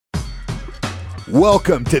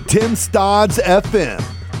Welcome to Tim Stodds FM,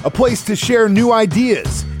 a place to share new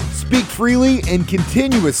ideas, speak freely, and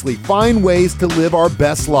continuously find ways to live our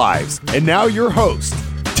best lives. And now your host,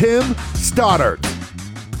 Tim Stoddard.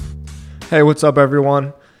 Hey, what's up,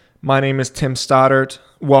 everyone? My name is Tim Stoddard.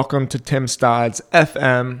 Welcome to Tim Stodds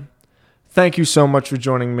FM. Thank you so much for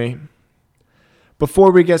joining me.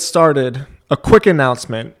 Before we get started, a quick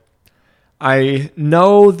announcement. I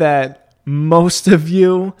know that most of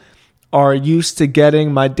you are used to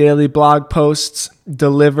getting my daily blog posts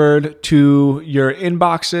delivered to your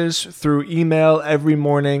inboxes through email every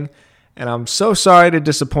morning, and I'm so sorry to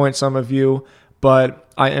disappoint some of you,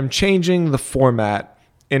 but I am changing the format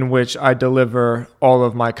in which I deliver all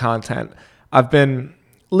of my content. I've been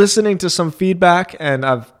listening to some feedback, and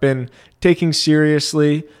I've been taking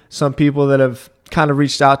seriously some people that have kind of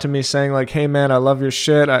reached out to me saying like, hey man, I love your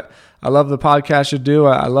shit. I love the podcast you do.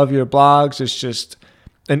 I love your blogs. It's just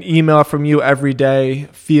an email from you every day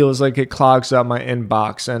feels like it clogs up my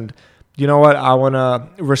inbox. And you know what? I want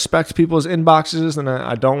to respect people's inboxes, and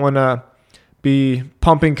I don't want to be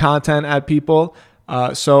pumping content at people.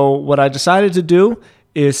 So what I decided to do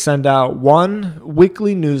is send out one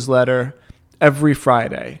weekly newsletter every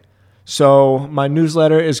Friday. So my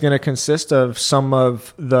newsletter is going to consist of some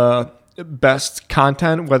of the best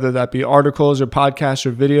content, whether that be articles or podcasts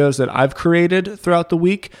or videos that I've created throughout the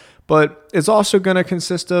week. But it's also going to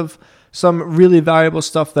consist of some really valuable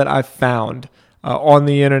stuff that I've found on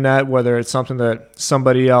the internet, whether it's something that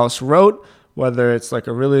somebody else wrote, whether it's like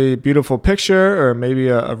a really beautiful picture or maybe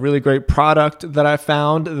a really great product that I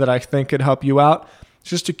found that I think could help you out. It's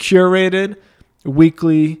just a curated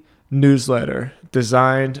weekly newsletter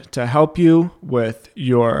designed to help you with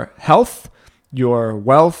your health, your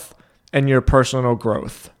wealth, and your personal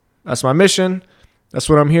growth. That's my mission. That's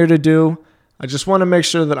what I'm here to do. I just want to make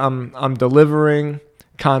sure that I'm delivering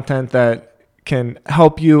content that can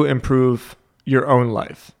help you improve your own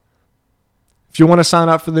life. If you want to sign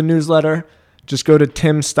up for the newsletter, just go to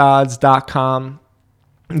timstodds.com.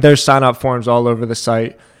 There's sign-up forms all over the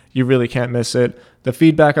site. You really can't miss it. The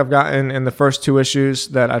feedback I've gotten in the first 2 issues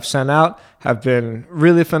that I've sent out have been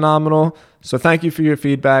really phenomenal. So thank you for your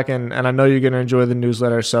feedback, and I know you're going to enjoy the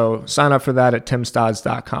newsletter, so sign up for that at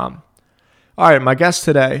timstodds.com. All right, my guest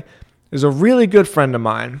today is a really good friend of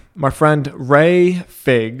mine, my friend Ray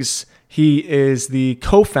Figs. He is the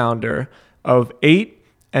co-founder of 8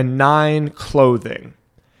 and 9 Clothing.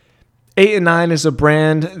 8 and 9 is a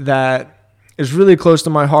brand that is really close to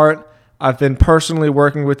my heart. I've been personally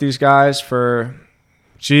working with these guys for,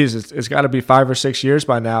 it's got to be 5 or 6 years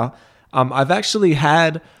by now. I've actually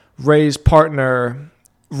had Ray's partner,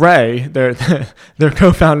 Ray, they're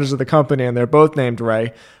co-founders of the company, and they're both named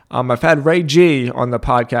Ray. I've had Ray G on the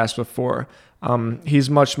podcast before. He's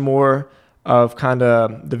much more of kind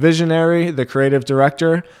of the visionary, the creative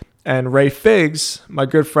director. And Ray Figs, my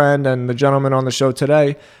good friend and the gentleman on the show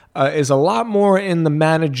today, is a lot more in the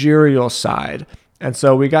managerial side. And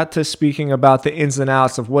so we got to speaking about the ins and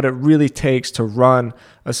outs of what it really takes to run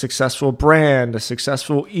a successful brand, a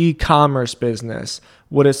successful e-commerce business,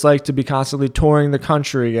 what it's like to be constantly touring the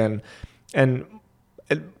country, and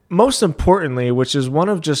most importantly, which is one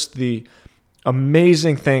of just the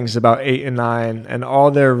amazing things about 8 and 9 and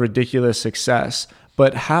all their ridiculous success,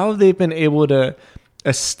 but how they've been able to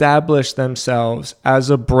establish themselves as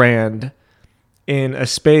a brand in a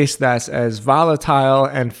space that's as volatile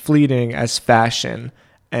and fleeting as fashion,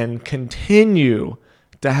 and continue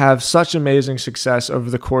to have such amazing success over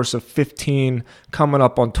the course of 15, coming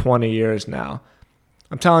up on 20 years now.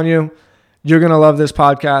 I'm telling you, you're going to love this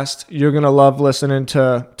podcast. You're going to love listening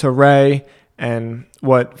to Ray and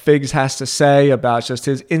what Figs has to say about just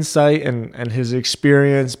his insight and his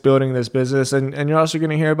experience building this business. And you're also going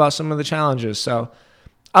to hear about some of the challenges. So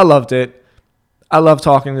I loved it. I love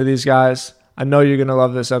talking to these guys. I know you're going to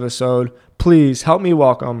love this episode. Please help me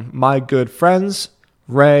welcome my good friends,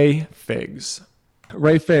 Ray Figs.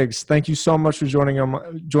 Ray Figs, thank you so much for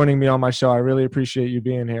joining me on my show. I really appreciate you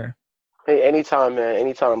being here. Hey, anytime, man.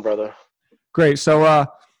 Anytime, brother. Great.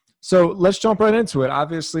 So let's jump right into it.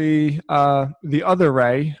 Obviously, the other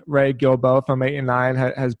Ray Gilbo from 8 and 9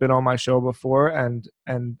 has been on my show before, and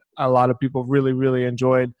a lot of people really, really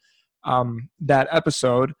enjoyed that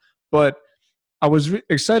episode. But I was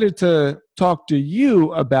excited to talk to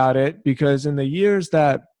you about it because in the years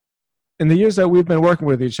that we've been working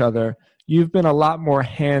with each other, you've been a lot more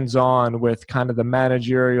hands-on with kind of the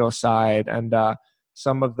managerial side and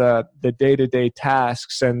some of the day-to-day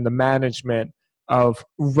tasks and the management of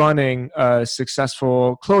running a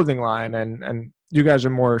successful clothing line. And you guys are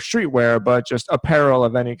more streetwear, but just apparel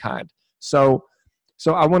of any kind. So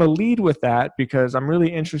So I want to lead with that because I'm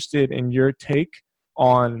really interested in your take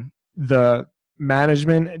on the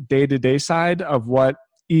management day-to-day side of what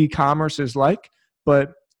e-commerce is like.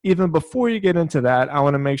 But even before you get into that, I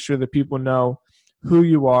want to make sure that people know who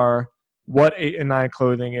you are, what 8 and 9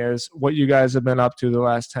 Clothing is, what you guys have been up to the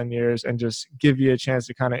last 10 years, and just give you a chance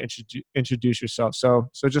to kind of introduce yourself. So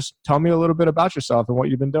just tell me a little bit about yourself and what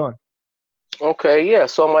you've been doing. Okay, yeah.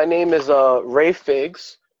 So my name is Ray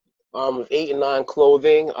Figs. With 8 and 9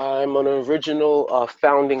 Clothing. I'm an original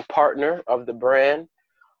founding partner of the brand.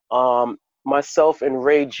 Myself and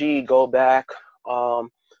Ray G go back, I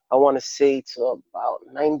want to say, to about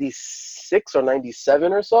 96 or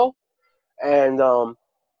 97 or so. And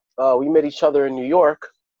we met each other in New York,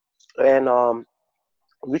 and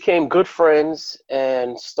we became good friends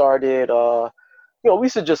and started, we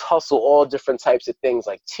used to just hustle all different types of things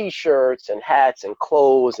like T-shirts and hats and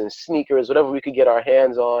clothes and sneakers, whatever we could get our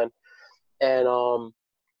hands on. And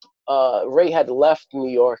Ray had left New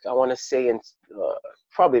York, I want to say in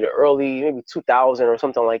probably the early, maybe 2000 or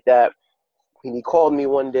something like that. And he called me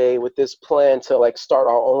one day with this plan to like start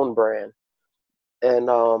our own brand. And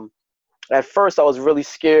at first I was really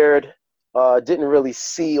scared. Didn't really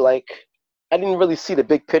see I didn't really see the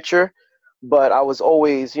big picture, but I was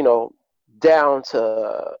always, down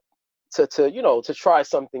to try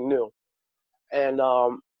something new. And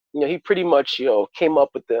he pretty much, came up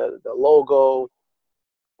with the logo,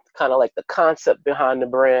 kind of like the concept behind the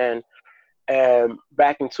brand. And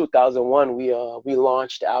back in 2001, we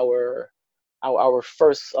launched our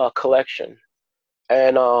first collection,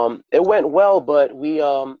 and it went well. But we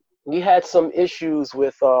had some issues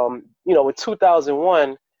with with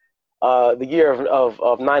 2001, the year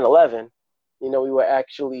of 9/11. We were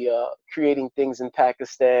actually creating things in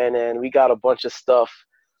Pakistan, and we got a bunch of stuff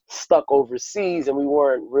stuck overseas, and we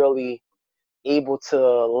weren't really able to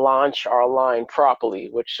launch our line properly,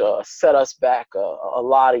 which set us back a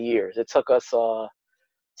lot of years. It took us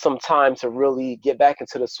some time to really get back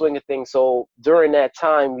into the swing of things. So during that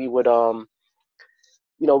time, we would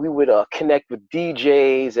connect with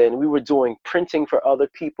DJs, and we were doing printing for other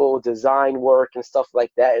people, design work and stuff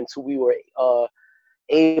like that, until we were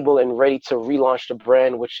able and ready to relaunch the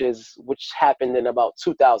brand, which happened in about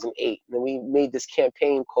 2008. And we made this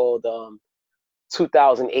campaign called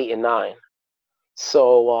 2008 and 9.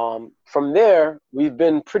 So from there, we've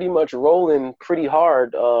been pretty much rolling pretty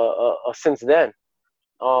hard since then.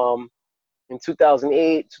 In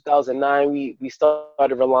 2008, 2009, we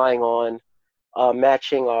started relying on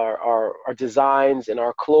matching our designs and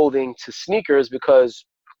our clothing to sneakers, because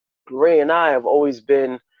Ray and I have always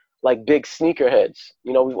been like big sneakerheads.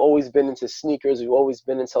 We've always been into sneakers. We've always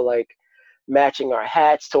been into like matching our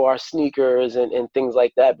hats to our sneakers and things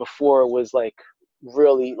like that before it was like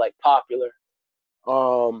really like popular.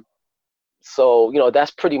 So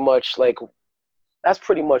that's pretty much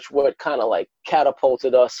what kind of like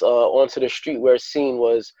catapulted us onto the streetwear scene,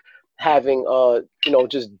 was having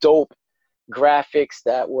just dope graphics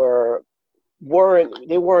that weren't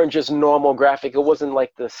just normal graphic. It wasn't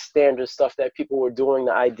like the standard stuff that people were doing,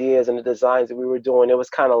 the ideas and the designs that we were doing. It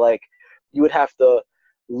was kind of like you would have to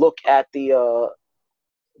look at the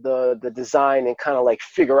design and kind of like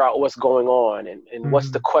figure out what's going on and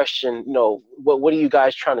what's the question. What are you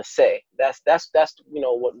guys trying to say? That's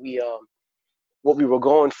what we were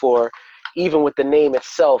going for. Even with the name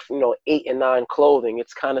itself, 8 and 9 Clothing,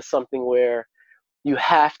 it's kind of something where you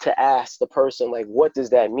have to ask the person, like, what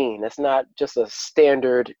does that mean? That's not just a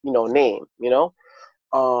standard, name,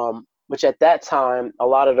 which at that time, a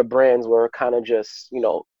lot of the brands were kind of just,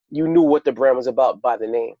 you knew what the brand was about by the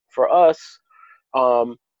name. For us,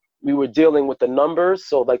 we were dealing with the numbers.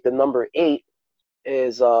 So like the number 8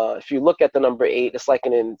 is, if you look at the number 8, it's like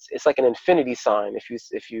an infinity sign if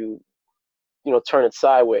you turn it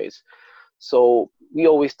sideways. So we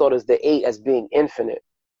always thought of the 8 as being infinite.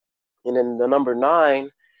 And then the number 9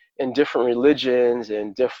 in different religions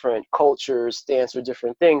and different cultures stands for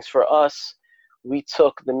different things. For us, we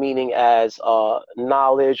took the meaning as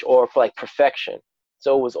knowledge, or for like perfection.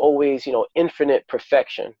 So it was always, infinite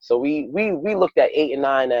perfection. So we looked at 8 and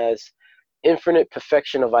 9 as infinite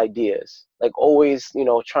perfection of ideas. Like always,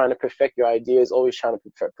 trying to perfect your ideas, always trying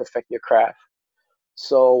to perfect your craft.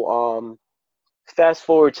 So fast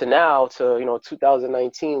forward to now, to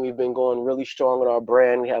 2019, we've been going really strong in our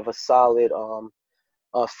brand. We have a solid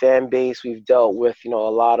fan base. We've dealt with a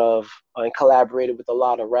lot of and collaborated with a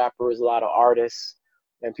lot of rappers, a lot of artists,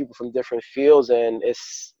 and people from different fields. And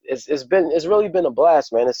it's really been a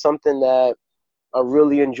blast, man. It's something that I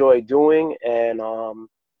really enjoy doing, and I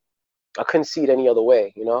couldn't see it any other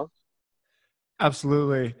way.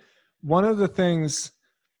 Absolutely. One of the things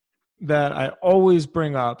that I always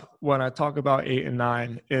bring up when I talk about 8 and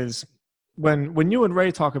 9 is when you and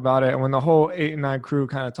Ray talk about it, and when the whole 8 and 9 crew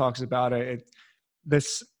kind of talks about it,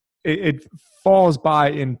 it falls by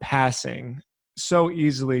in passing so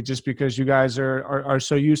easily just because you guys are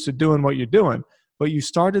so used to doing what you're doing. But you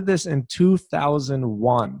started this in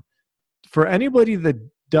 2001. For anybody that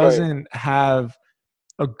doesn't have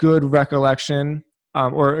a good recollection, a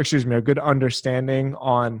good understanding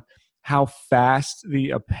on how fast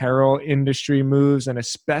the apparel industry moves, and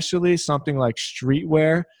especially something like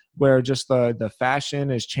streetwear, where just the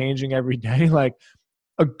fashion is changing every day. Like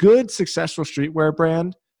a good successful streetwear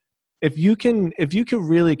brand, if you can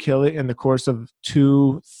really kill it in the course of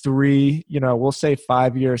 2, 3, we'll say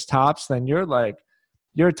 5 years tops, then you're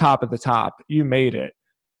top of the top. You made it.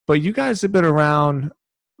 But you guys have been around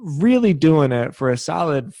really doing it for a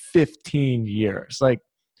solid 15 years. Like,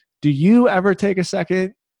 do you ever take a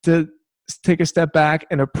second to take a step back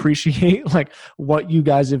and appreciate like what you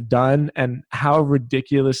guys have done and how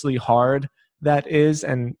ridiculously hard that is?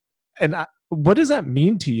 And what does that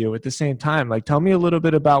mean to you at the same time? Like, tell me a little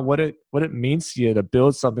bit about what it means to you to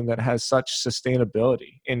build something that has such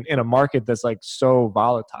sustainability in a market that's like so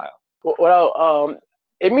volatile. Well,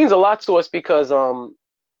 it means a lot to us because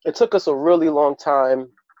it took us a really long time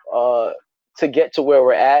to get to where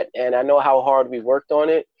we're at, and I know how hard we worked on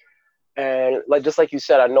it. And just like you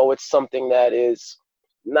said, I know it's something that is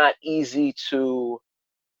not easy to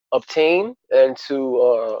obtain and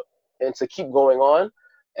to keep going on.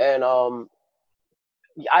 And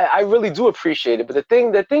I really do appreciate it. But the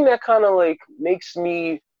thing that kind of like makes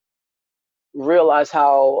me realize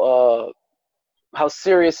how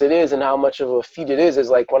serious it is and how much of a feat it is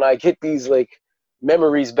like when I get these like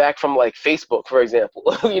memories back from like Facebook, for example,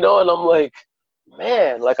 and I'm like,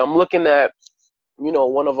 man, like I'm looking at,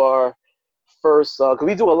 one of our first, cause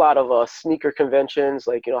we do a lot of sneaker conventions,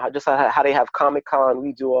 like, just how they have Comic-Con.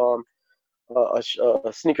 We do a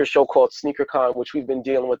sneaker show called SneakerCon, which we've been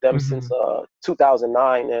dealing with them since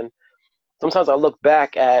 2009. And sometimes I look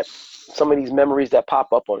back at some of these memories that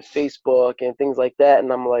pop up on Facebook and things like that,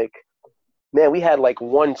 and I'm like, man, we had like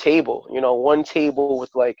one table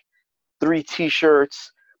with like 3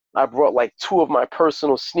 T-shirts. I brought like 2 of my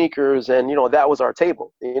personal sneakers, and that was our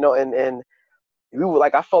table. And we were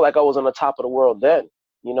like, I felt like I was on the top of the world then.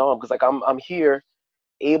 Because like I'm here,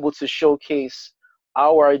 able to showcase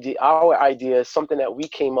our idea, something that we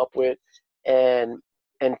came up with, and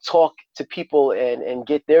talk to people and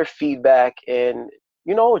get their feedback, and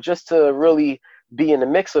just to really be in the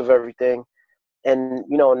mix of everything. And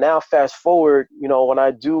now fast forward, when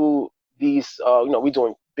I do these, we're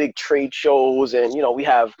doing big trade shows, and we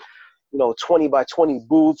have 20 by 20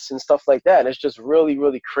 booths and stuff like that. And it's just really,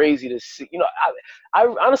 really crazy to see. I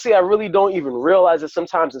honestly, I really don't even realize it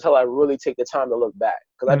sometimes until I really take the time to look back,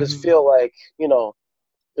 because I just feel like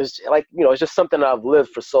it's like it's just something I've lived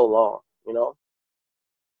for so long.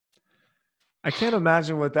 I can't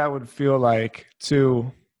imagine what that would feel like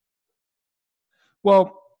to.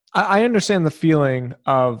 Well, I understand the feeling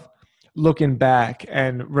of looking back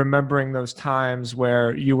and remembering those times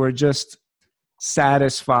where you were just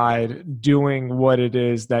satisfied doing what it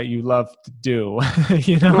is that you love to do.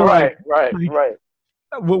 Right.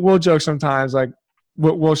 We'll joke sometimes, like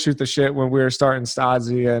we'll shoot the shit when we were starting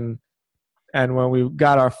Stodzy and when we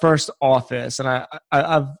got our first office. And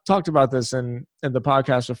I've talked about this in the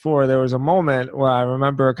podcast before. There was a moment where I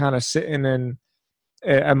remember kind of sitting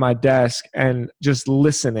at my desk and just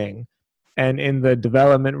listening. And in the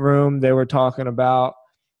development room, they were talking about,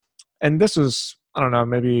 and this was, I don't know,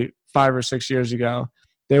 maybe 5 or 6 years ago,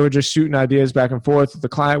 they were just shooting ideas back and forth with the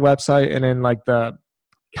client website, and in like the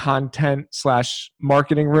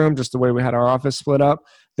content/marketing room, just the way we had our office split up,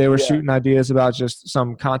 they were shooting ideas about just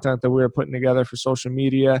some content that we were putting together for social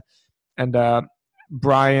media. And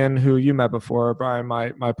Brian, who you met before, Brian,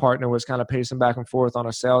 my partner, was kind of pacing back and forth on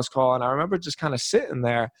a sales call. And I remember just kind of sitting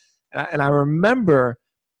there, and I remember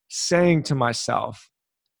saying to myself,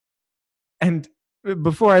 and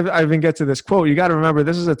before I even get to this quote, you got to remember,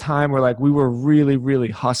 this is a time where like we were really, really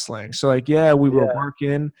hustling. So like, we were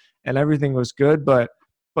working and everything was good, but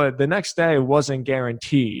the next day wasn't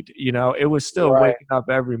guaranteed. It was still waking up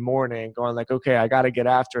every morning going like, okay, I got to get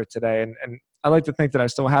after it today. And I like to think that I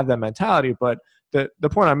still have that mentality, but the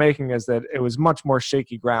point I'm making is that it was much more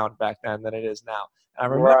shaky ground back then than it is now. And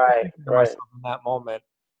I remember thinking to myself in that moment,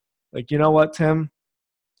 like, you know what, Tim?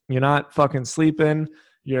 You're not fucking sleeping.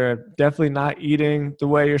 You're definitely not eating the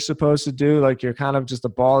way you're supposed to do. Like, you're kind of just a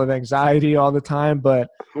ball of anxiety all the time, but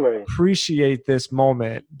appreciate this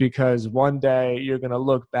moment, because one day you're going to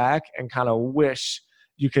look back and kind of wish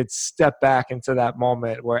you could step back into that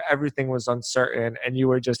moment where everything was uncertain and you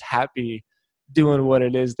were just happy doing what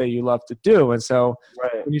it is that you love to do. And so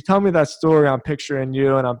Right. when you tell me that story, I'm picturing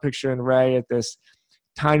you and I'm picturing Ray at this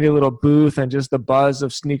tiny little booth and just the buzz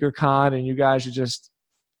of SneakerCon, and you guys are just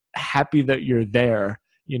happy that you're there,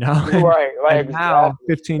 you know? Right. And now,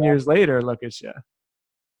 15 years later, look at you.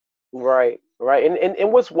 Right.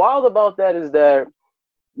 And what's wild about that is that,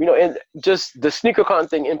 and just the SneakerCon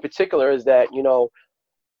thing in particular is that,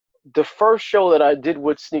 the first show that I did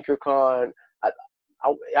with SneakerCon,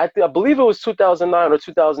 I believe it was 2009 or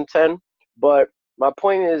 2010, but my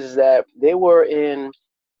point is that they were in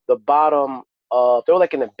the bottom they were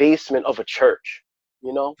like in the basement of a church,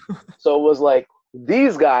 so it was like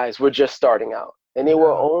these guys were just starting out, and they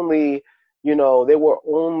were only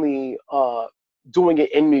doing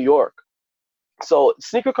it in New York. So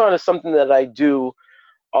SneakerCon is something that I do.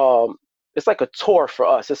 It's like a tour for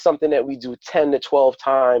us. It's something that we do 10 to 12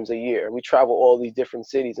 times a year. We travel all these different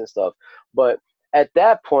cities and stuff. But at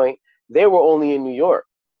that point, they were only in New York.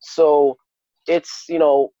 So it's,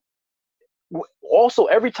 also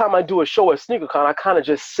every time I do a show at SneakerCon, I kind of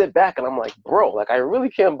just sit back and I'm like, bro, like I really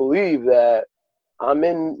can't believe that I'm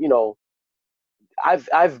in,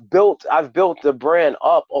 I've built the brand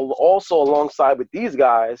up also alongside with these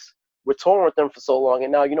guys. We're touring with them for so long,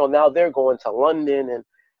 and now now they're going to London and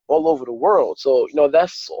all over the world. So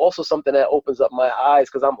that's also something that opens up my eyes,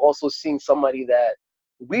 because I'm also seeing somebody that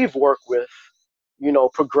we've worked with,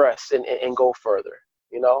 progress and go further.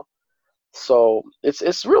 So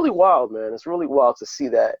it's really wild, man. It's really wild to see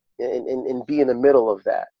that and be in the middle of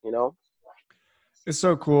that. It's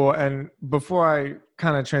so cool. And before I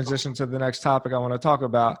kind of transition to the next topic I want to talk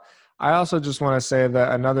about, I also just want to say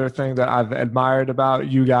that another thing that I've admired about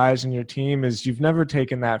you guys and your team is you've never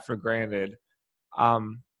taken that for granted.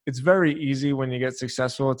 It's very easy when you get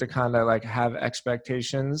successful to kind of like have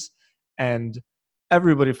expectations, and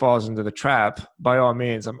everybody falls into the trap. By all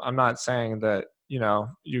means, I'm not saying that,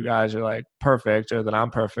 you guys are like perfect or that I'm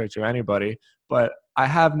perfect or anybody, but I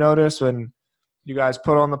have noticed when you guys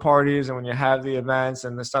put on the parties and when you have the events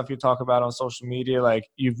and the stuff you talk about on social media, like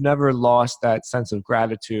you've never lost that sense of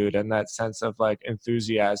gratitude and that sense of like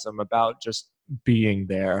enthusiasm about just being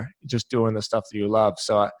there, just doing the stuff that you love.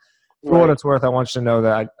 So for what it's worth, I want you to know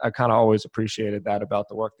that I kind of always appreciated that about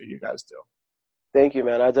the work that you guys do. Thank you,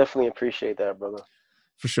 man. I definitely appreciate that, brother.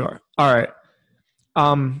 For sure. All right.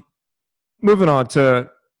 Moving on to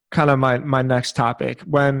kind of my next topic.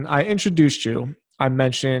 When I introduced you, I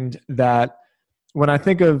mentioned that when I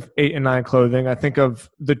think of 8 and 9 Clothing, I think of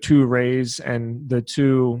the two Rays and the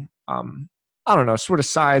two, sort of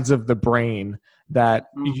sides of the brain that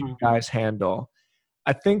you guys handle.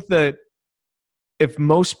 I think that if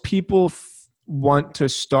most people want to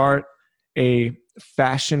start a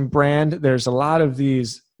fashion brand, there's a lot of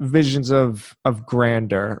these visions of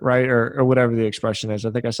grandeur, right? Or whatever the expression is. I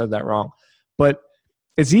think I said that wrong. But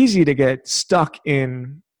it's easy to get stuck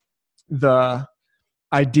in the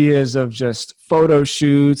ideas of just photo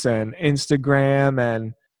shoots and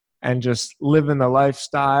Instagram and just living the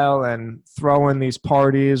lifestyle and throwing these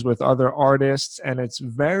parties with other artists. And it's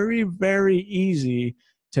very, very easy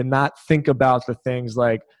to not think about the things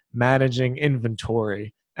like managing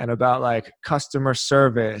inventory and about like customer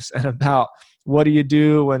service and about what do you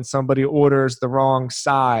do when somebody orders the wrong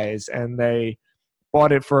size and they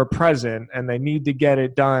bought it for a present and they need to get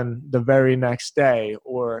it done the very next day,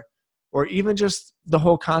 or even just the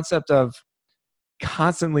whole concept of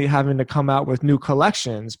constantly having to come out with new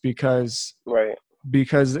collections because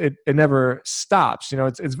it never stops.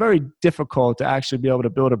 It's very difficult to actually be able to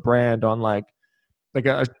build a brand on like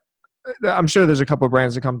I'm sure there's a couple of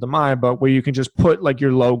brands that come to mind, but where you can just put like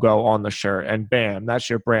your logo on the shirt and bam, that's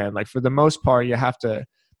your brand. Like for the most part, you have to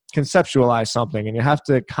conceptualize something and you have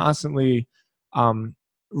to constantly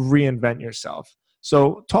reinvent yourself.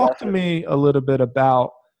 So talk to me a little bit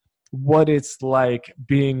about what it's like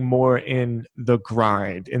being more in the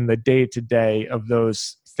grind, in the day-to-day of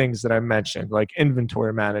those things that I mentioned, like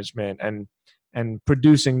inventory management and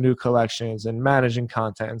producing new collections and managing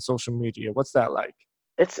content and social media. What's that like?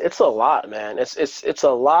 It's a lot, man. It's a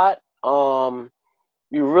lot. You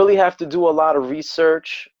really have to do a lot of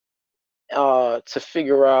research to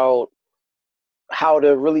figure out how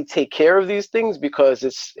to really take care of these things, because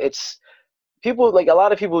it's people, like a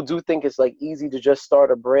lot of people do think it's like easy to just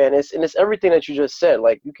start a brand. It's everything that you just said.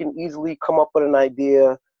 Like you can easily come up with an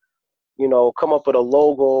idea, come up with a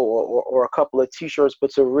logo or a couple of t-shirts,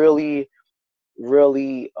 but to really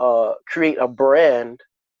create a brand,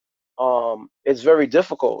 it's very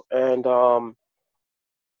difficult. And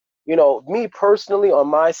me personally, on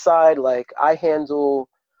my side, like I handle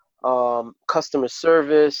customer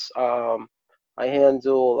service. I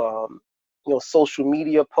handle social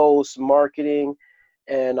media posts, marketing,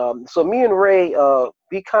 and so me and Ray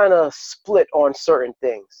we kind of split on certain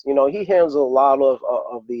things. He handles a lot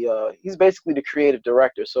of the. He's basically the creative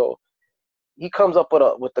director, so he comes up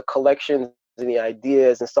with the collections and the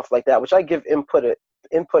ideas and stuff like that, which I give input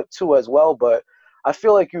to as well. But I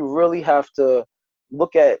feel like you really have to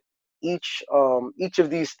look at each of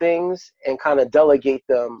these things and kind of delegate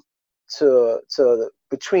them to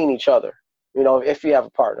between each other. If you have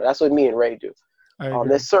a partner, that's what me and Ray do.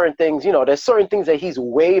 There's certain things, that he's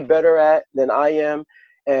way better at than I am,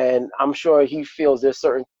 and I'm sure he feels there's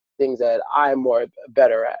certain things that I'm more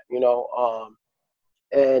better at.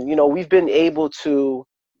 And we've been able to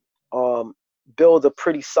build a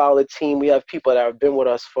pretty solid team. We have people that have been with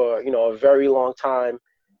us for a very long time,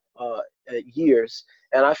 years.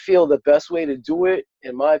 And I feel the best way to do it,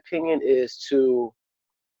 in my opinion, is to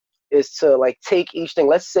like take each thing.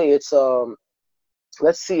 Let's say it's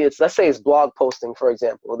blog posting, for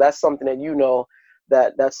example. That's something that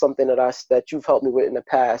that's something that you've helped me with in the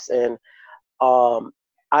past, and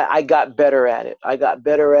I got better at it.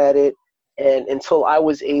 And until I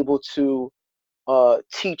was able to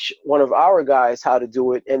teach one of our guys how to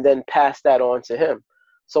do it and then pass that on to him.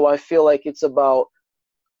 So I feel like it's about,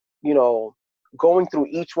 going through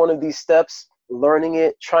each one of these steps, learning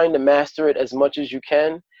it, trying to master it as much as you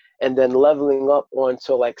can, and then leveling up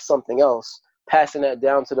onto like something else, passing that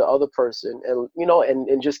down to the other person, and,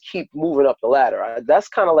 and just keep moving up the ladder. That's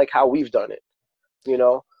kind of like how we've done it,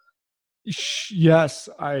 Yes,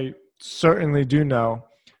 I certainly do know.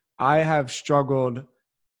 I have struggled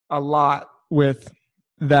a lot with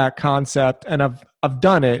that concept, and I've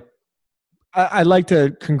done it. I'd like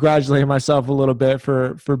to congratulate myself a little bit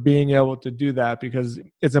for being able to do that, because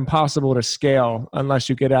it's impossible to scale unless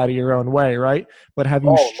you get out of your own way, right? But have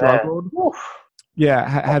you struggled? Yeah,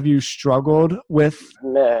 have you struggled with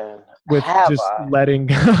just letting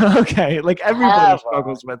go? Okay, like everybody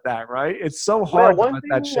struggles with that, right? It's so hard to let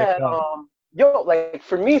that shit go. Like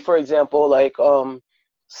for me, for example, like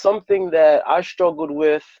something that I struggled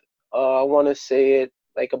with, I want to say it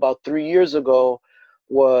like about 3 years ago,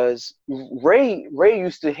 was Ray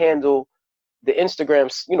used to handle the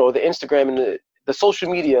Instagram, the Instagram and the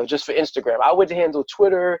social media just for Instagram. I would handle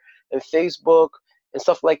Twitter and Facebook and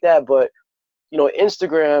stuff like that. But,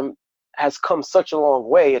 Instagram has come such a long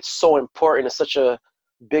way. It's so important. It's such a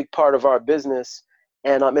big part of our business.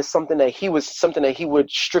 And it's something that he would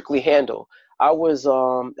strictly handle. I was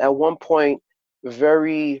at one point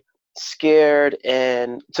very scared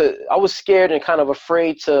and kind of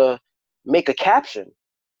afraid to make a caption,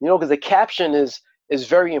 because the caption is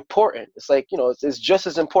very important. It's like, it's just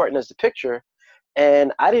as important as the picture.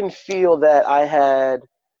 And I didn't feel that I had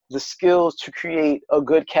the skills to create a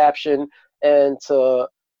good caption and to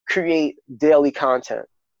create daily content.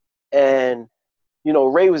 And,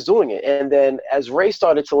 Ray was doing it. And then as Ray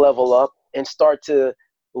started to level up and start to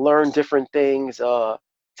learn different things to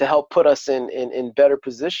help put us in better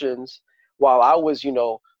positions, while I was,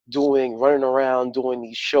 running around doing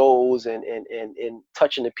these shows and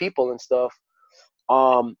touching the people and stuff.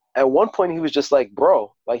 At one point he was just like,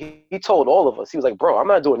 bro, like he told all of us, he was like, bro, I'm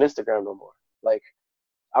not doing Instagram no more. Like,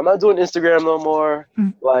 I'm not doing Instagram no more.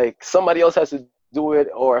 Like, somebody else has to do it,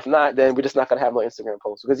 or if not, then we're just not gonna have no Instagram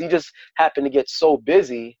posts, because he just happened to get so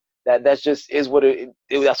busy that's just is what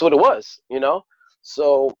that's what it was,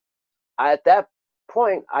 So at that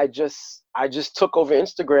point, I just took over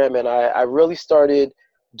Instagram, and I really started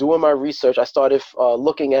doing my research. I started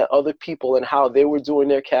looking at other people and how they were doing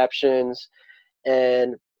their captions,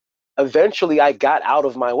 and eventually I got out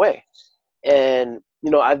of my way. And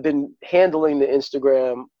I've been handling the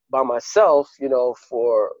Instagram by myself,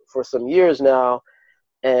 for some years now,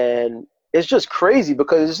 and it's just crazy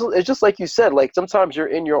because it's just like you said, like sometimes you're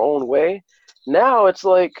in your own way. Now it's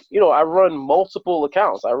like, I run multiple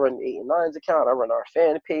accounts. I run 8 and 9's account. I run our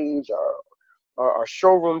fan page, our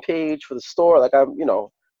showroom page for the store. Like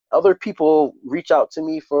other people reach out to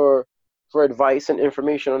me for advice and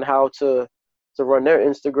information on how to run their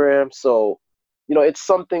Instagram. So, it's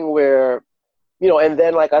something where, and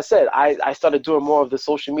then like I said, I started doing more of the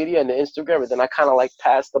social media and the Instagram, and then I kind of like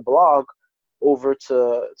passed the blog over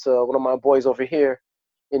to one of my boys over here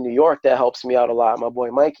in New York that helps me out a lot, my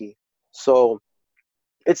boy Mikey. So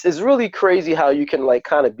it's really crazy how you can like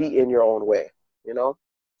kind of be in your own way, And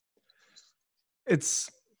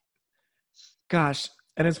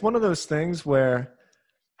it's one of those things where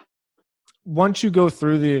once you go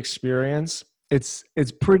through the experience, it's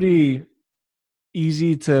pretty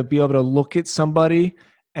easy to be able to look at somebody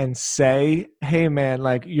and say, hey man,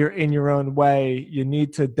 like you're in your own way, you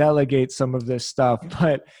need to delegate some of this stuff.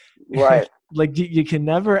 But Right. like you can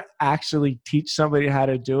never actually teach somebody how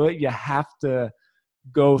to do it. You have to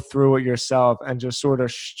go through it yourself and just sort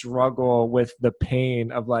of struggle with the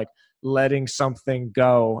pain of like letting something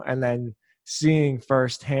go and then seeing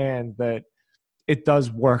firsthand that it does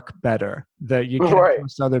work better, that you can't Right.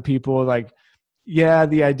 trust other people. Like, yeah,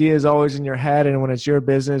 the idea is always in your head, and when it's your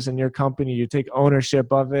business and your company, you take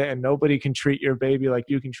ownership of it, and nobody can treat your baby like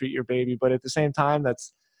you can treat your baby. But at the same time,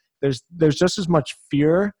 there's just as much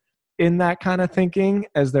fear in that kind of thinking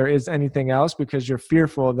as there is anything else, because you're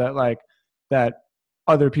fearful that like that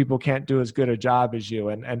other people can't do as good a job as you.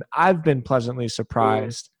 And I've been pleasantly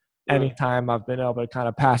surprised anytime I've been able to kind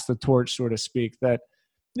of pass the torch, so to speak, that,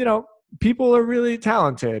 you know, people are really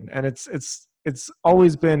talented, and it's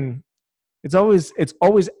always been, it's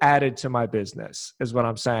always added to my business, is what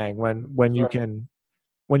I'm saying, when you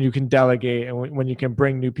can delegate and when you can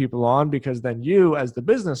bring new people on, because then you as the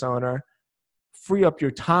business owner free up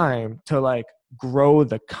your time to like grow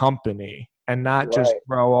the company and not just Right.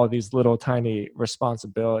 grow all these little tiny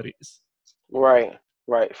responsibilities. Right.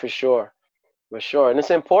 Right. For sure. For sure. And it's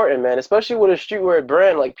important, man, especially with a streetwear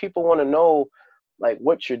brand. Like, people want to know like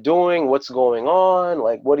what you're doing, what's going on,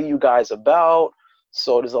 like what are you guys about?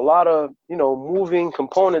 So there's a lot of, moving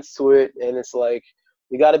components to it, and it's like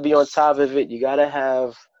you got to be on top of it. You got to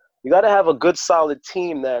have a good solid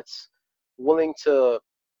team that's willing to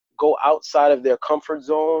go outside of their comfort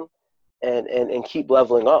zone and keep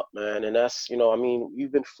leveling up, man. And that's, I mean,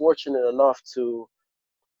 we've been fortunate enough to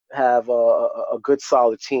have a good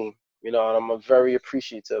solid team, and I'm very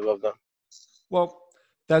appreciative of them. Well,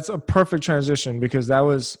 that's a perfect transition, because that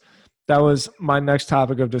was my next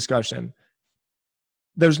topic of discussion.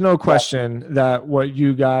 There's no question that what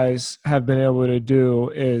you guys have been able to do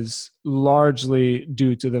is largely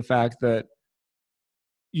due to the fact that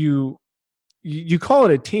you call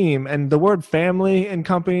it a team, and the word family in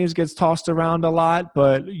companies gets tossed around a lot,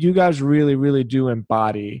 but you guys really, really do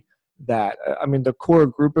embody that. I mean, the core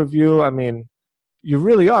group of you, I mean, you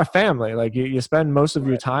really are family. Like you spend most of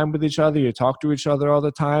your time with each other. You talk to each other all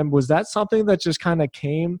the time. Was that something that just kind of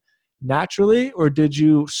came naturally, or did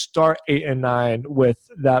you start 8 and 9 with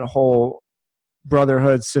that whole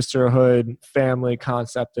brotherhood, sisterhood, family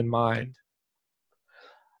concept in mind?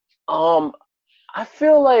 Um, I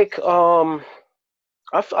feel like I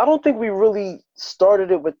don't think we really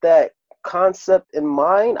started it with that concept in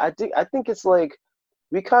mind. I think it's like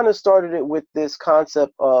we kind of started it with this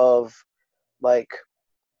concept of like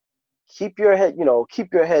keep your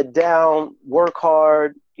head down, work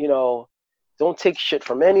hard, don't take shit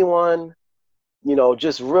from anyone,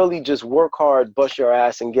 just really just work hard, bust your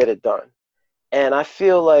ass and get it done. And I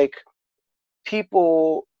feel like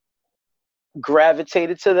people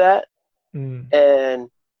gravitated to that Mm. and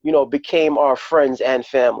became our friends and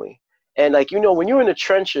family. And like, when you're in the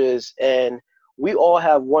trenches and we all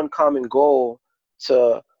have one common goal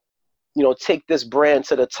to take this brand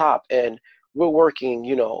to the top, and we're working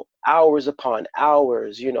hours upon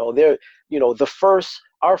hours.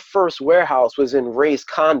 Our first warehouse was in Ray's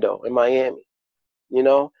condo in Miami, you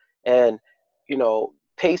know and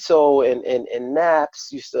Peso and Naps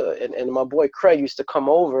used to, and my boy Craig used to come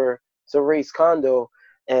over to Ray's condo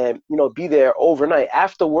and be there overnight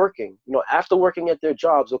after working. After working at their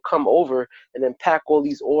jobs, they'll come over and then pack all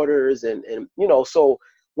these orders, and so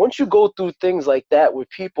once you go through things like that with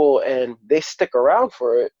people and they stick around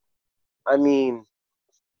for it, I mean,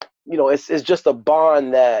 it's just a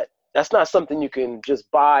bond that's not something you can just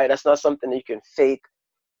buy. That's not something that you can fake.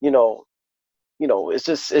 You know, it's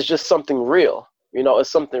just something real.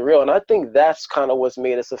 It's something real, and I think that's kind of what's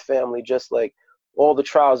made us a family. Just like all the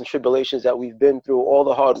trials and tribulations that we've been through, all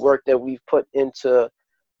the hard work that we've put into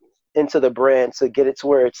the brand to get it to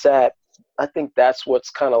where it's at. I think that's what's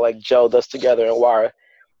kind of like gelled us together, and why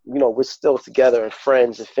we're still together and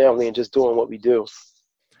friends and family and just doing what we do.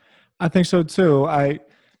 I think so too.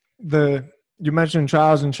 You mentioned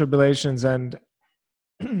trials and tribulations, and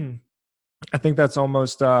I think that's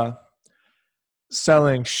almost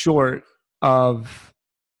selling short of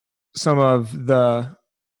some of the,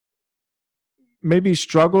 maybe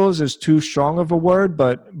struggles is too strong of a word,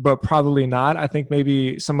 but probably not. I think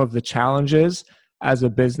maybe some of the challenges as a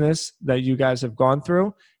business that you guys have gone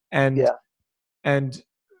through, and Yeah. and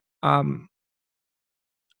I'm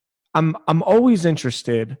always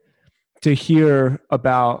interested to hear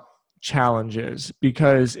about challenges,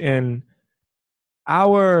 because in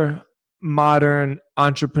our modern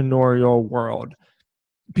entrepreneurial world,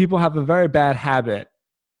 people have a very bad habit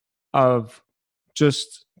of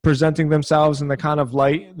just presenting themselves in the kind of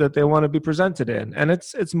light that they want to be presented in. And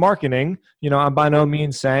it's marketing. I'm by no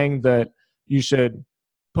means saying that you should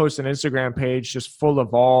post an Instagram page just full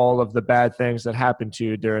of all of the bad things that happen to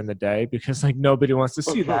you during the day, because like nobody wants to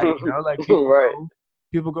see that, like Right.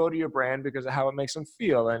 People go to your brand because of how it makes them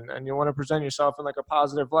feel, and you want to present yourself in like a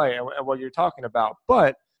positive light and what you're talking about.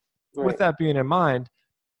 But with that being in mind,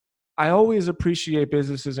 I always appreciate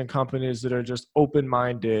businesses and companies that are just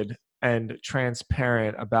open-minded and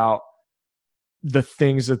transparent about the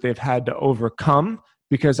things that they've had to overcome,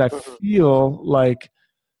 because I feel like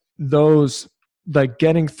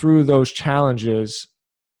getting through those challenges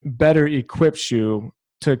better equips you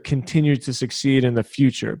to continue to succeed in the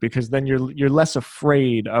future, because then you're less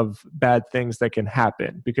afraid of bad things that can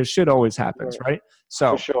happen, because shit always happens, right?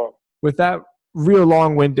 So For sure. with that real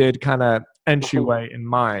long-winded kind of entryway in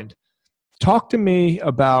mind, talk to me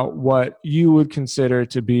about what you would consider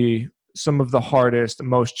to be some of the hardest,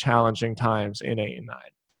 most challenging times in 8 and 9.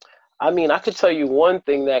 I mean, I could tell you one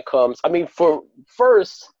thing that comes. I mean, the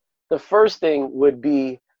first thing would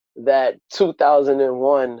be that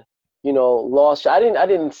 2001, loss. I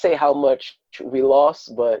didn't say how much we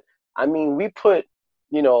lost, but I mean, we put,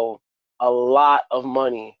 a lot of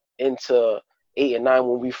money into 8 and 9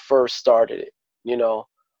 when we first started it,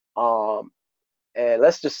 and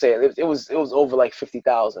let's just say it was over like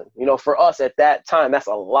 50,000. For us at that time, that's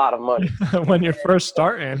a lot of money. When you're first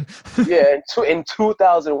starting. Yeah, in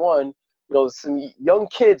 2001, some young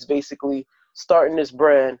kids basically starting this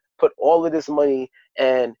brand, put all of this money,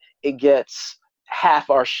 and it gets half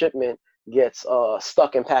our shipment gets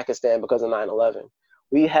stuck in Pakistan because of 9/11.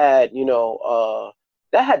 We had,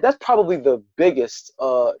 that's probably the biggest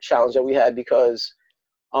challenge that we had, because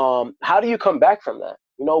how do you come back from that?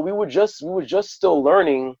 We were just still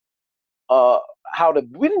learning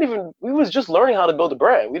we was just learning how to build a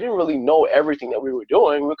brand. We didn't really know everything that we were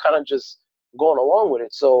doing. We were kind of just going along with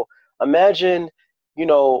it. So imagine,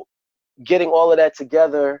 getting all of that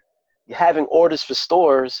together, having orders for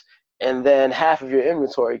stores, and then half of your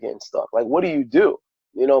inventory getting stuck. Like, what do you do?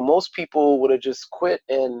 Most people would have just quit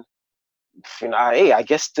and, hey, I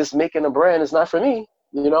guess this making a brand is not for me,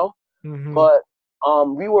 But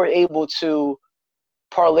we were able to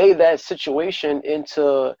parlay that situation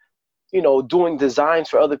into, doing designs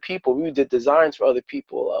for other people. We did designs for other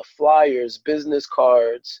people, flyers, business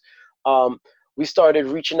cards. We started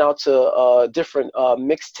reaching out to different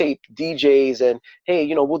mixtape DJs and, hey,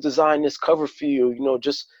 we'll design this cover for you,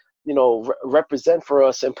 just, represent for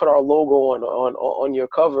us and put our logo on your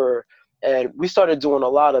cover. And we started doing a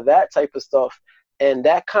lot of that type of stuff. And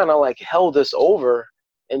that kind of like held us over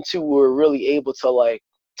until we were really able to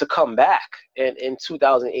come back in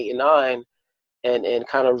 2008 and 9 and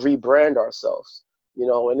kind of rebrand ourselves,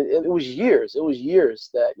 and it was years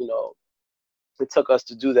that, it took us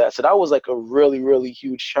to do that. So that was like a really, really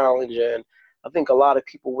huge challenge. And I think a lot of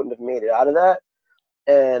people wouldn't have made it out of that.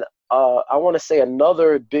 And I want to say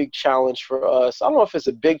another big challenge for us, I don't know if it's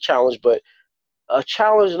a big challenge, but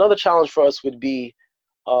another challenge for us would be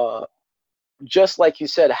just like you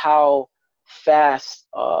said, how fast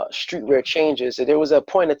streetwear changes. And there was a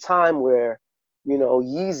point of time where,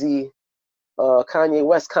 Yeezy, Kanye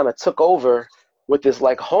West kind of took over with this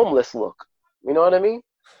like homeless look. You know what I mean?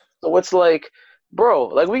 So it's like, bro,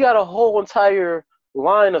 like we got a whole entire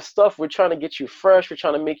line of stuff. We're trying to get you fresh. We're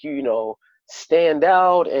trying to make you, stand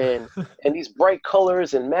out and these bright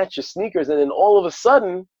colors and match your sneakers. And then all of a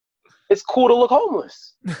sudden, it's cool to look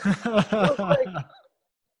homeless.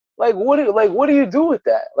 Like what do you do with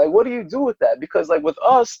that? Like, what do you do with that? Because like with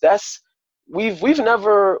us, we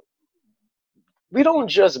don't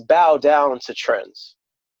just bow down to trends,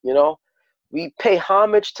 We pay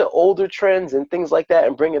homage to older trends and things like that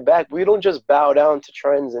and bring it back. We don't just bow down to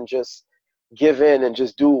trends and just give in and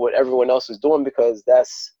just do what everyone else is doing, because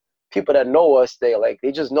that's people that know us. They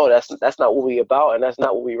just know that's not what we about and that's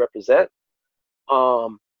not what we represent.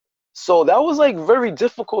 So that was like very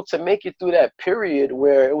difficult to make it through that period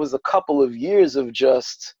where it was a couple of years of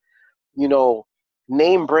just,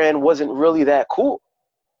 name brand wasn't really that cool.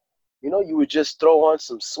 You would just throw on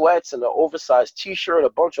some sweats and an oversized T-shirt, a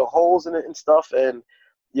bunch of holes in it and stuff, and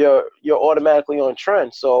you're automatically on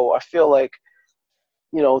trend. So I feel like,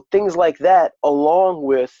 things like that, along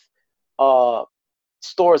with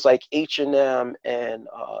stores like H&M and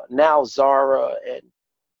now Zara and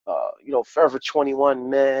Forever 21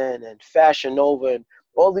 Men and Fashion Nova and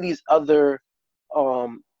all of these other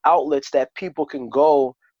outlets that people can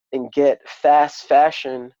go and get fast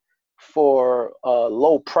fashion for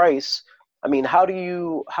low price. I mean, how do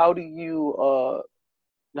you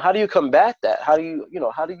combat that? How do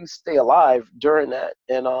you stay alive during that?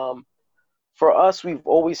 And for us, we've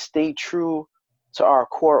always stayed true to our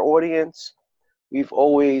core audience. We've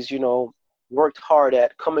always, worked hard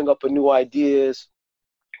at coming up with new ideas,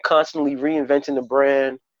 constantly reinventing the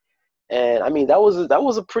brand. And I mean, that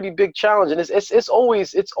was a pretty big challenge, and it's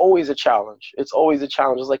always a challenge. It's always a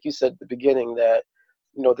challenge. It's like you said at the beginning that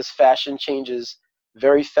this fashion changes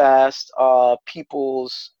very fast.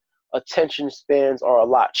 People's attention spans are a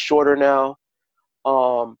lot shorter now.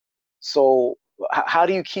 So how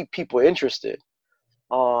do you keep people interested?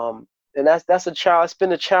 And that's a challenge. It's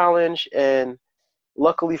been a challenge, and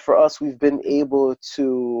luckily for us, we've been able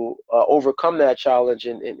to overcome that challenge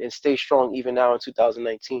and stay strong even now in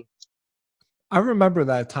 2019. I remember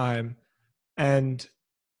that time, and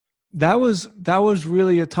that was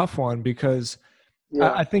really a tough one because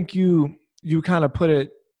I think you kind of put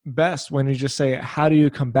it best when you just say, how do you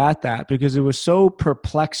combat that? Because it was so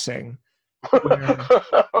perplexing.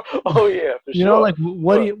 Oh yeah, for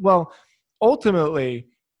sure. Ultimately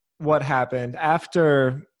what happened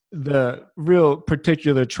after the real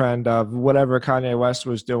particular trend of whatever Kanye West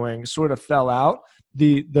was doing sort of fell out,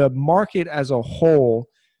 the market as a whole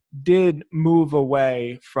did move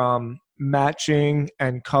away from matching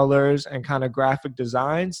and colors and kind of graphic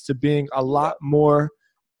designs to being a lot more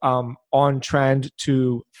on trend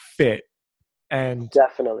to fit and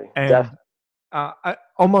definitely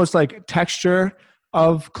almost like texture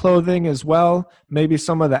of clothing as well. Maybe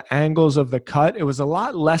some of the angles of the cut. It was a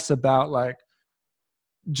lot less about like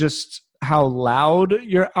just how loud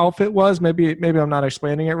your outfit was. Maybe I'm not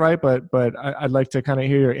explaining it right, but I'd like to kind of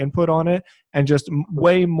hear your input on it, and just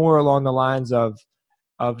way more along the lines of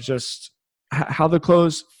just how the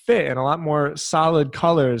clothes fit and a lot more solid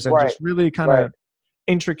colors and just really kind of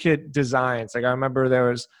intricate designs. Like I remember there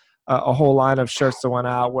was a whole line of shirts that went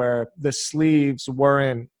out where the sleeves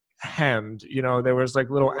weren't hemmed. There was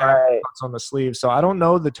like little cuts on the sleeves. So I don't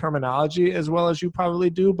know the terminology as well as you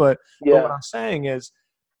probably do, but what I'm saying is,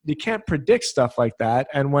 you can't predict stuff like that.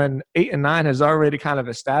 And when 8 and 9 has already kind of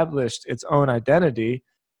established its own identity,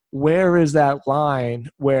 where is that line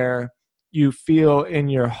where you feel in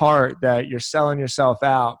your heart that you're selling yourself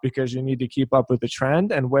out because you need to keep up with the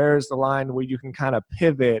trend? And where is the line where you can kind of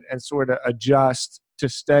pivot and sort of adjust to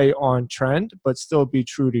stay on trend, but still be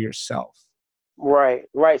true to yourself? Right.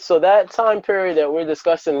 So that time period that we're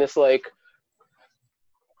discussing is like,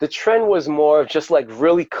 the trend was more of just like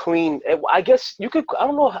really clean. I guess you could, I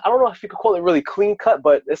don't know if you could call it really clean cut,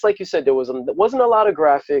 but it's like you said, there wasn't a lot of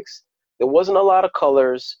graphics. There wasn't a lot of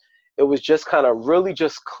colors. It was just kind of really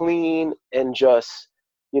just clean and just,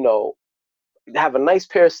 have a nice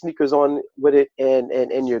pair of sneakers on with it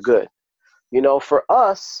and you're good. For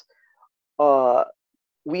us,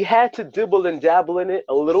 we had to dibble and dabble in it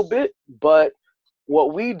a little bit, but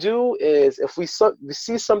what we do is if we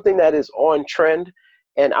see something that is on trend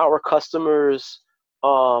and our customers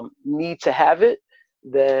need to have it,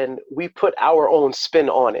 then we put our own spin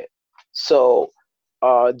on it. So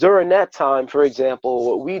during that time, for example,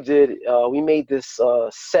 what we did, we made this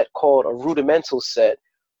set called a rudimental set,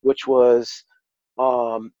 which was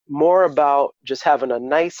more about just having a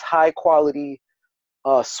nice high quality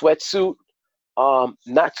sweatsuit,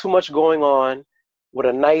 not too much going on, with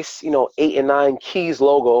a nice 8 and 9 Keys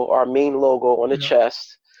logo, our main logo on the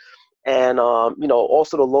chest. And,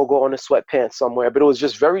 also the logo on the sweatpants somewhere, but it was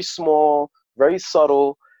just very small, very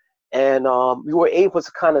subtle. And we were able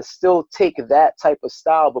to kind of still take that type of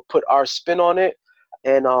style, but put our spin on it,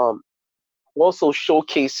 and also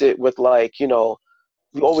showcase it with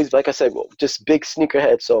we always, like I said, just big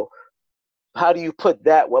sneakerhead. So how do you put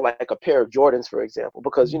that with like a pair of Jordans, for example?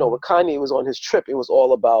 Because, when Kanye was on his trip, it was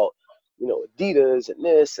all about, Adidas and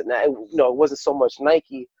this and that. It wasn't so much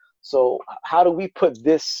Nike. So how do we put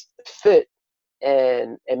this fit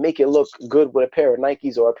and make it look good with a pair of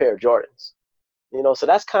Nikes or a pair of Jordans? So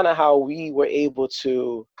that's kind of how we were able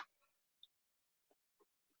to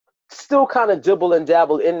still kind of dibble and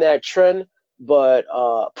dabble in that trend, but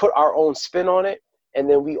put our own spin on it. And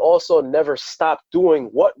then we also never stopped doing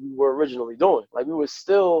what we were originally doing. Like we were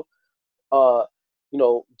still,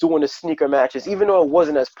 doing the sneaker matches. Even though it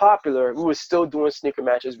wasn't as popular, we were still doing sneaker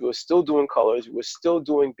matches. We were still doing colors. We were still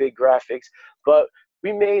doing big graphics. But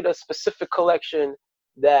we made a specific collection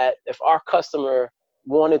that if our customer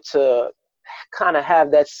wanted to kind of have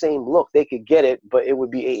that same look, they could get it, but it would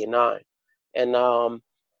be 8 and 9. And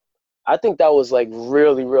I think that was like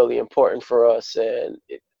really, really important for us. And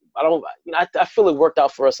I feel it worked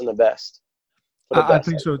out for us in the best. I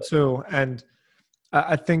think so too. And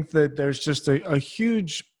I think that there's just a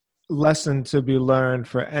huge lesson to be learned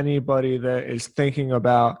for anybody that is thinking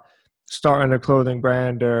about starting a clothing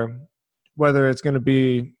brand, or whether it's going to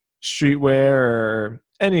be streetwear or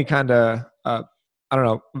any kind of I don't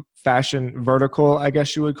know, fashion vertical, I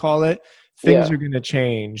guess you would call it, things are going to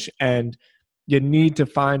change, and you need to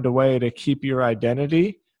find a way to keep your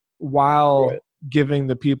identity while giving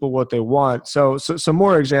the people what they want. So some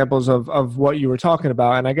more examples of what you were talking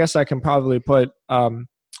about, and I guess I can probably put some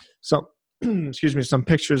excuse me, some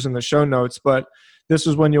pictures in the show notes, but this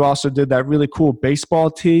was when you also did that really cool baseball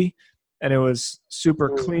tee, and it was super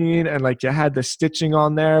clean, and like you had the stitching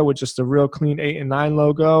on there with just a real clean 8 and 9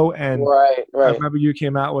 logo. And right. I remember you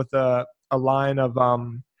came out with a line of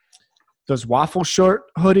those waffle short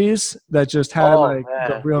hoodies that just had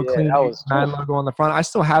the real clean 8 and 9 logo on the front. I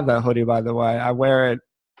still have that hoodie, by the way. I wear it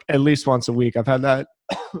at least once a week. I've had that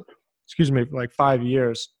excuse me, for like 5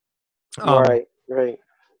 years. Right.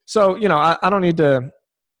 So, I don't need to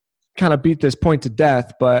kind of beat this point to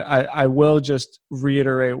death, but I will just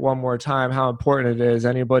reiterate one more time how important it is.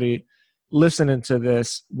 Anybody listening to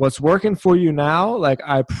this, what's working for you now, like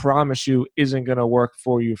I promise you isn't going to work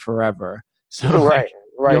for you forever. So right.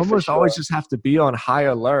 You almost always just have to be on high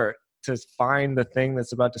alert to find the thing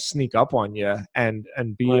that's about to sneak up on you and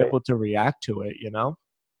be able to react to it,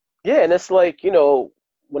 Yeah. And it's like,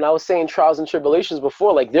 when I was saying trials and tribulations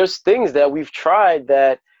before, like there's things that we've tried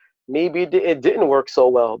that maybe it didn't work so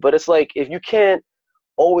well, but it's like, if you can't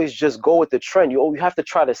always just go with the trend, you have to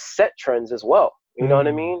try to set trends as well. You know what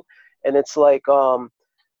I mean? And it's like,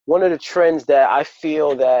 one of the trends that I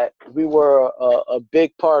feel that we were a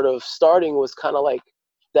big part of starting was kind of like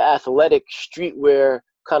the athletic streetwear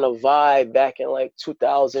kind of vibe back in like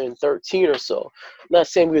 2013 or so. I'm not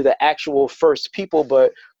saying we were the actual first people,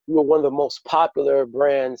 but we were one of the most popular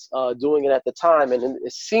brands doing it at the time. And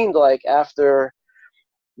it seemed like after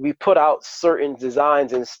we put out certain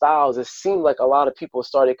designs and styles, it seemed like a lot of people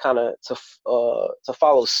started kind of to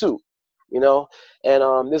follow suit, and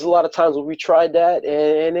there's a lot of times when we tried that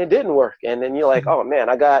and it didn't work. And then you're like, oh man,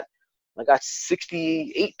 I got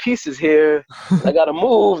 68 pieces here. I got to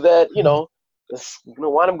move that,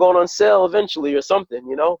 wind up going on sale eventually or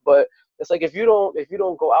something, but it's like, if you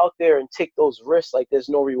don't go out there and take those risks, like there's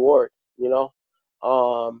no reward,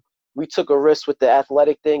 we took a risk with the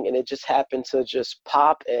athletic thing, and it just happened to just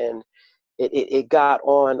pop, and it got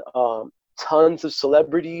on tons of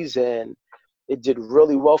celebrities, and it did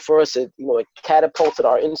really well for us. It catapulted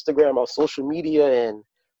our Instagram, our social media, and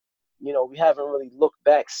we haven't really looked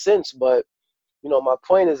back since. But my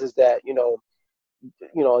point is that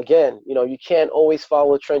again, you can't always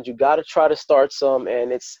follow trends. You got to try to start some,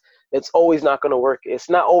 and it's always not going to work. It's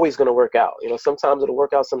not always going to work out. Sometimes it'll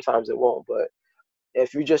work out, sometimes it won't. But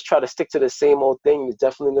if you just try to stick to the same old thing, it's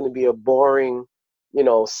definitely going to be a boring,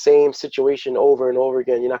 same situation over and over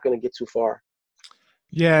again. You're not going to get too far.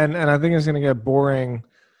 Yeah, and I think it's going to get boring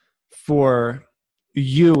for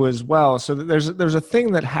you as well. So there's a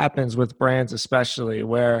thing that happens with brands, especially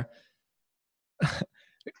where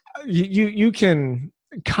you can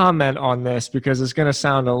comment on this because it's going to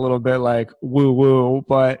sound a little bit like woo woo,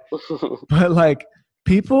 but like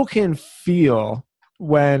people can feel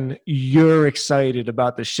when you're excited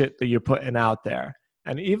about the shit that you're putting out there.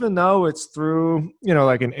 And even though it's through,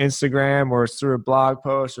 like an Instagram, or it's through a blog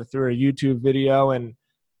post, or through a YouTube video,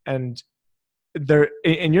 and there,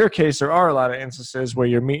 in your case, there are a lot of instances where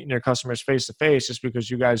you're meeting your customers face to face, just because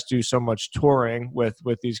you guys do so much touring with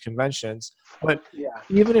these conventions. But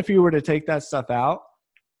even if you were to take that stuff out,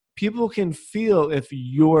 people can feel if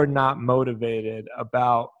you're not motivated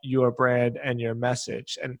about your brand and your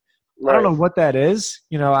message. And I don't know what that is.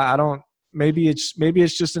 I don't. Maybe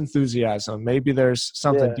it's just enthusiasm. Maybe there's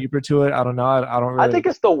something deeper to it. I don't know. I don't really. I think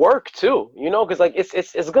it's the work too. Because like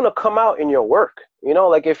it's gonna come out in your work.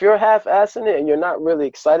 Like if you're half-assing it and you're not really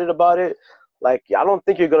excited about it, like I don't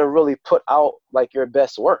think you're gonna really put out like your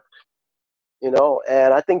best work. And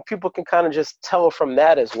I think people can kind of just tell from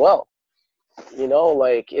that as well.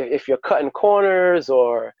 Like if you're cutting corners,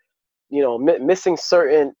 or missing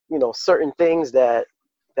certain things that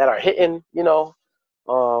are hitting,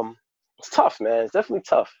 it's tough, man. It's definitely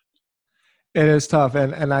tough. It is tough.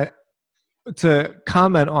 And I, to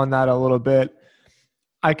comment on that a little bit,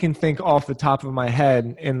 I can think off the top of my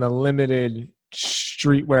head, in the limited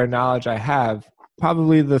streetwear knowledge I have,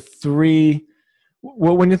 probably the three.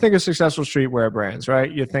 Well, when you think of successful streetwear brands,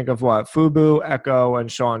 right, you think of what? Fubu, Echo,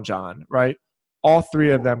 and Sean John, right? All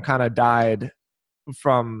three of them kind of died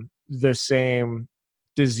from the same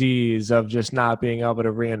disease of just not being able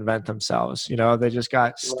to reinvent themselves. They just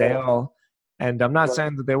got stale. And I'm not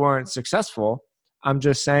saying that they weren't successful. I'm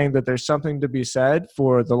just saying that there's something to be said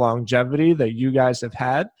for the longevity that you guys have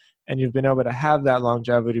had, and you've been able to have that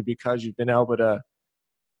longevity because you've been able to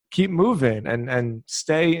keep moving and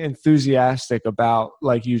stay enthusiastic about,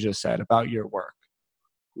 like you just said, about your work.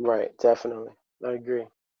 Right. Definitely. I agree.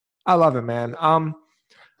 I love it, man.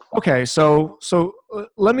 Okay, so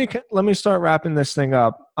let me start wrapping this thing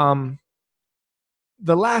up.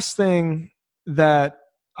 The last thing that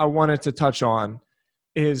I wanted to touch on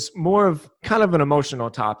is more of kind of an emotional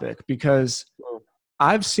topic because Mm.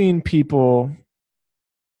 I've seen people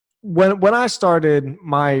when I started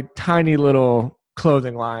my tiny little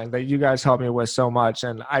clothing line that you guys helped me with so much,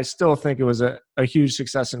 and I still think it was a huge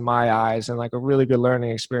success in my eyes and like a really good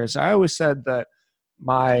learning experience. I always said that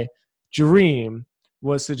my dream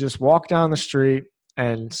was to just walk down the street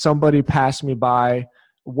and somebody passed me by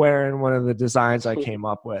wearing one of the designs I came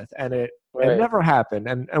up with, and it Right. never happened.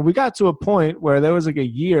 And we got to a point where there was like a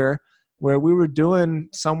year where we were doing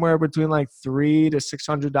somewhere between like $300 to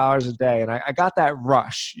 $600 a day. And I got that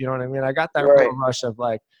rush, you know what I mean? I got that real Right. rush of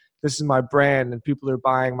like, this is my brand and people are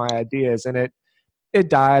buying my ideas, and it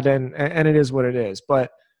died and it is what it is.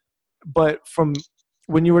 But from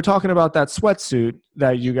when you were talking about that sweatsuit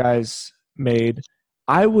that you guys made,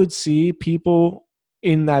 I would see people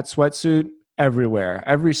in that sweatsuit everywhere.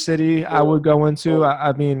 Every city I Mm. would go into, Mm.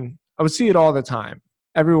 I mean, I would see it all the time.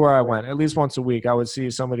 Everywhere I Right. went, at least once a week, I would see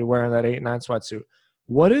somebody wearing that 8-9 sweatsuit.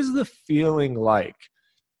 What is the feeling like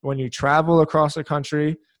when you travel across the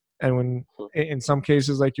country and when, Mm. in some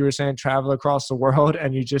cases, like you were saying, travel across the world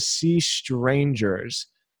and you just see strangers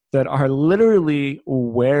that are literally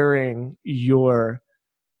wearing your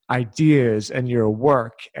ideas and your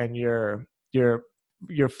work and your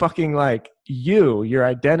fucking like your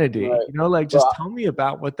identity, Right. like Bro, just tell me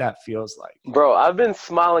about what that feels like. bro, I've been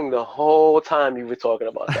smiling the whole time you were talking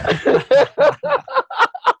about that.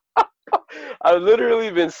 I've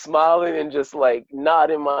literally been smiling and just like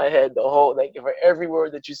nodding my head the whole like for every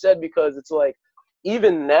word that you said because it's like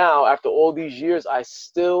even now after all these years I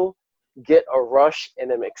still get a rush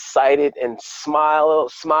and am excited and smile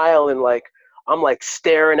and like I'm like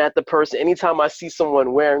staring at the person anytime I see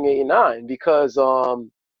someone wearing 89 because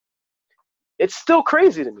it's still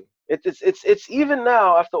crazy to me. It's even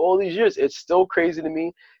now after all these years, it's still crazy to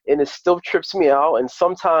me, and it still trips me out. And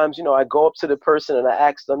sometimes, I go up to the person and I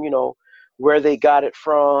ask them, where they got it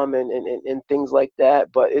from and things like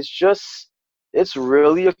that. But it's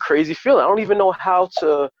really a crazy feeling. I don't even know how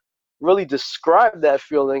to really describe that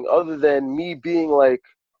feeling other than me being like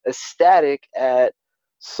ecstatic at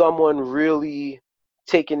someone really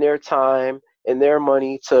taking their time and their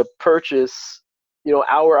money to purchase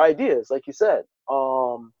our ideas like you said.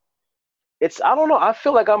 It's I don't know, I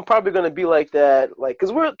feel like I'm probably going to be like that like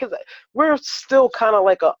cuz we're still kind of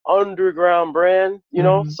like a underground brand,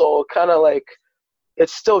 Mhm. so kind of like it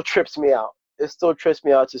still trips me out. It still trips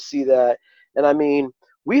me out to see that. And I mean,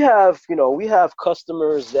 we have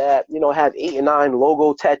customers that have 8 and 9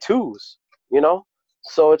 logo tattoos, you know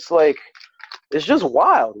so it's like it's just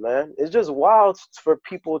wild, man. It's just wild for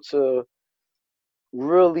people to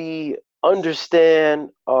really understand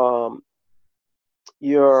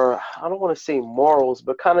your, I don't want to say morals,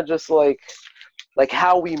 but kind of just like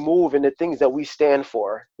how we move and the things that we stand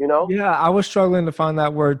for. Yeah, I was struggling to find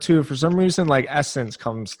that word too. For some reason, like essence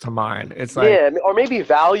comes to mind. It's like, Yeah, or maybe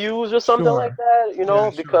values or something like sure. that, Yeah,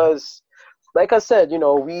 sure. because like I said,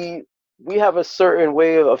 we have a certain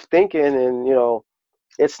way of thinking, and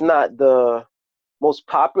it's not the most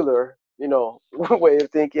popular, way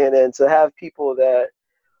of thinking, and to have people that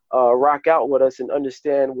rock out with us and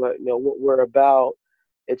understand what we're about.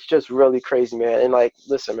 It's just really crazy, man. And like,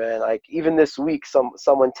 listen, man, like even this week,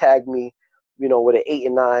 someone tagged me, with an 8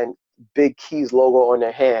 and 9 Big Keys logo on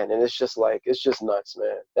their hand, and it's just like it's just nuts,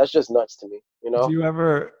 man. That's just nuts to me. Have you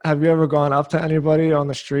ever gone up to anybody on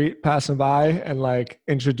the street passing by and like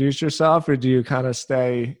introduce yourself, or do you kind of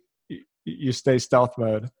you stay stealth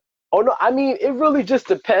mode? Oh no, I mean it really just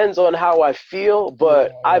depends on how I feel, Yeah,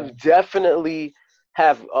 but yeah. I've definitely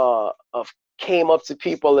have came up to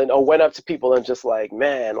people and or went up to people and just like,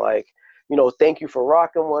 man, like, thank you for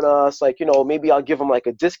rocking with us. Like, maybe I'll give them like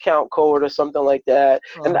a discount code or something like that.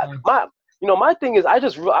 And that, Uh-huh. my thing is I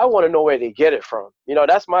want to know where they get it from.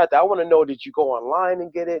 That's I want to know, did you go online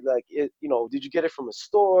and get it? Like did you get it from a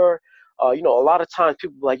store? A lot of times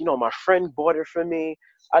people be like, my friend bought it for me.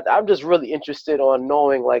 I'm just really interested on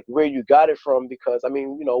knowing like where you got it from because I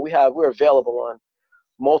mean, we're available on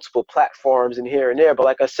multiple platforms and here and there. But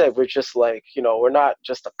like I said, we're just like, we're not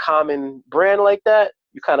just a common brand like that.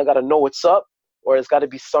 You kind of got to know what's up, or it's got to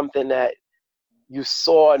be something that you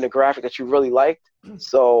saw in the graphic that you really liked.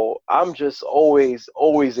 So I'm just always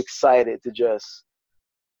excited to just,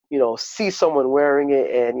 see someone wearing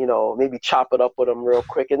it and, maybe chop it up with them real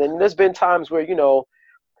quick. And then there's been times where,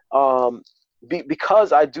 um,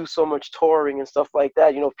 because I do so much touring and stuff like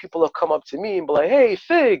that, people have come up to me and be like, "Hey,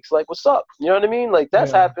 Figs, like, what's up?" You know what I mean? Like,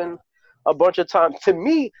 that's happened a bunch of times. To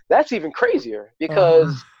me, that's even crazier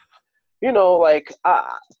because, like,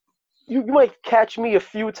 you might catch me a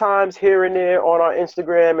few times here and there on our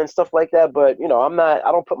Instagram and stuff like that, but,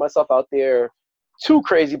 I don't put myself out there too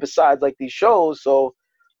crazy besides, like, these shows. So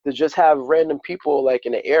to just have random people, like,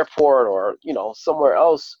 in the airport or, somewhere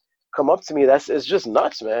else come up to me, it's just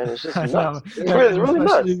nuts, man. It's just nuts. It's really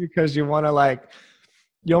nuts. Because you want to,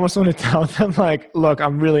 you almost want to tell them, look,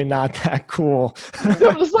 I'm really not that cool.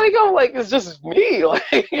 I'm just it's just me.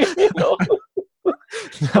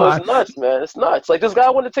 So it's nuts, man. It's nuts. Like, this guy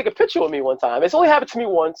wanted to take a picture with me one time. It's only happened to me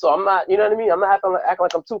once, so I'm not, you know what I mean? I'm not acting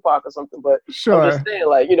like I'm Tupac or something, but sure. I'm just saying,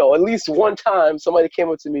 at least one time somebody came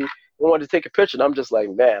up to me and wanted to take a picture, and I'm just like,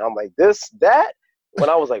 man, I'm like, that? When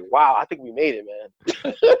I was like, wow, I think we made it, man.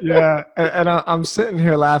 Yeah, and I'm sitting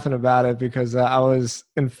here laughing about it because I was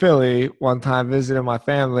in Philly one time visiting my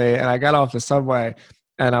family, and I got off the subway,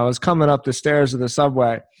 and I was coming up the stairs of the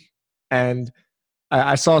subway, and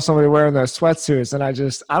I saw somebody wearing those sweatsuits, and I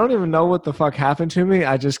don't even know what the fuck happened to me.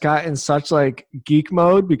 I just got in such geek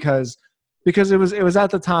mode because it was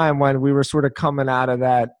at the time when we were sort of coming out of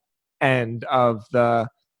that end of the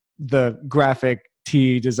graphic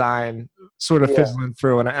tee design sort of fizzling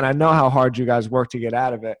through, and I know how hard you guys work to get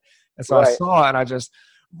out of it. And so I saw it, and I just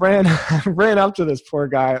ran up to this poor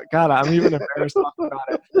guy. God, I'm even embarrassed talking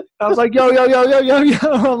about it. I was like, yo. I'm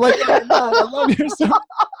like, oh, man,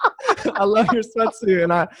 I love your sweatsuit.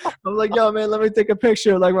 And I'm like, yo, man, let me take a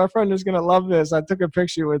picture. Like, my friend is gonna love this. I took a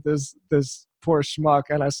picture with this poor schmuck,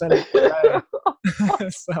 and I sent it to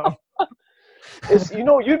him. So it's,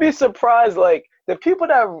 you'd be surprised, like, the people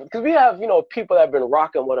because we have, people that have been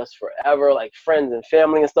rocking with us forever, like friends and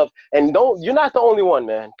family and stuff. And you're not the only one,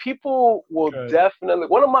 man. People will definitely.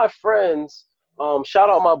 One of my friends, shout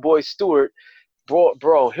out my boy Stuart,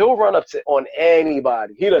 bro, he'll run up on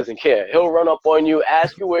anybody. He doesn't care. He'll run up on you,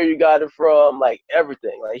 ask you where you got it from, like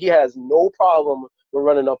everything. Like, he has no problem with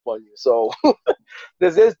running up on you. So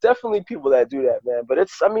there's definitely people that do that, man. But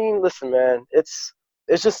listen, man, it's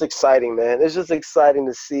just exciting, man. It's just exciting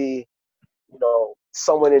to see,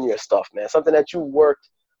 someone in your stuff, man. Something that you worked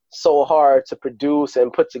so hard to produce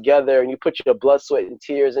and put together, and you put your blood, sweat, and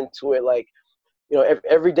tears into it. Like,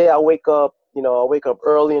 every day I wake up, I wake up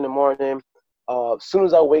early in the morning. As soon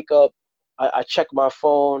as I wake up, I check my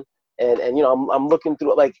phone, and I'm looking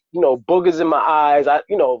through, boogers in my eyes. I've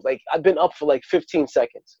been up for 15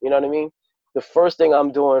 seconds. You know what I mean? The first thing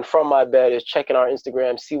I'm doing from my bed is checking our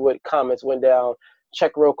Instagram, see what comments went down,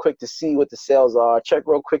 check real quick to see what the sales are, check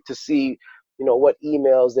real quick to see, what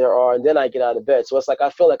emails there are, and then I get out of bed. So it's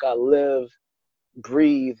I feel like I live,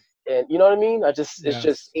 breathe, and you know what I mean? It's just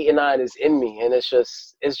 8 and 9 is in me, and it's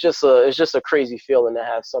just a crazy feeling to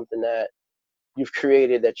have something that you've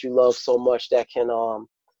created that you love so much that you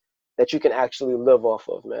can actually live off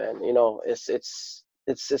of, man. It's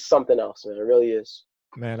something else, man. It really is.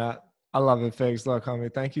 Man, I love it, Figs. Look,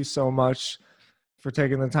 homie, thank you so much for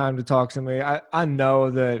taking the time to talk to me. I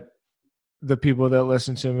know that the people that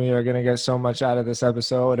listen to me are going to get so much out of this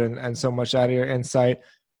episode and so much out of your insight.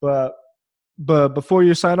 But before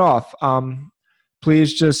you sign off,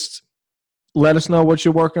 please just let us know what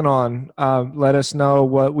you're working on. Let us know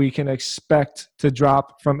what we can expect to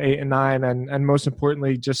drop from 8 and 9. And most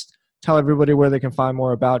importantly, just tell everybody where they can find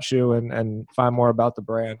more about you and find more about the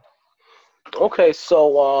brand. Okay,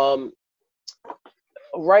 so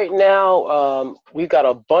right now, we've got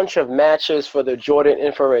a bunch of matches for the Jordan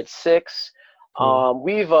Infrared 6.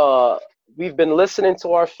 We've been listening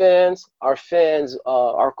to our fans. Our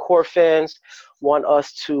core fans want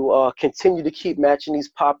us to continue to keep matching these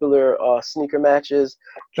popular sneaker matches.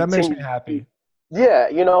 That makes me happy. Yeah,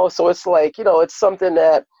 so it's it's something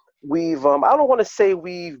that we've, I don't want to say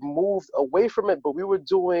we've moved away from it, but we were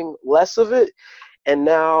doing less of it. And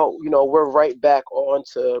now, we're right back on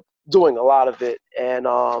to doing a lot of it, and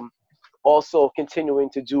also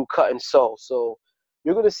continuing to do cut and sew. So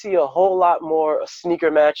you're going to see a whole lot more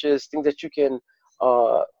sneaker matches, things that you can,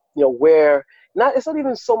 wear. It's not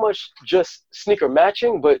even so much just sneaker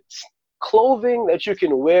matching, but clothing that you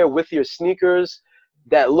can wear with your sneakers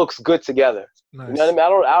that looks good together. Nice. You know what I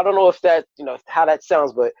mean? I don't know if that, how that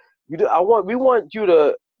sounds, but we want you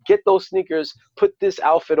to get those sneakers, put this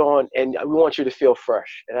outfit on, and we want you to feel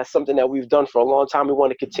fresh. And that's something that we've done for a long time. We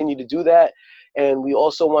want to continue to do that. And we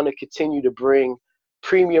also want to continue to bring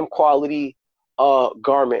premium quality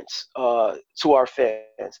garments to our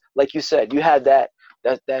fans. Like you said, you had that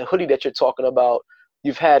hoodie that you're talking about.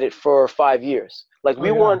 You've had it for 5 years.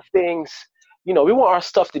 We want things we want our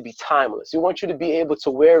stuff to be timeless. We want you to be able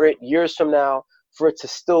to wear it years from now, for it to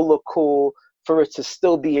still look cool, for it to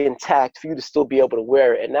still be intact, for you to still be able to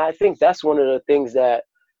wear it. And I think that's one of the things that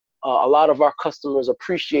a lot of our customers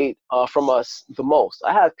appreciate from us the most.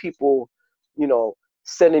 I have people,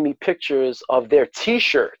 sending me pictures of their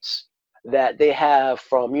T-shirts that they have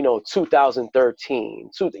from 2013,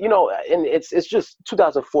 and it's just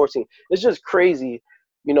 2014. It's just crazy,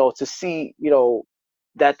 to see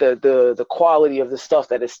that the quality of the stuff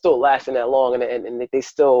that is still lasting that long, and they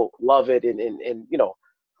still love it, and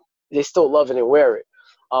they still love it and wear it.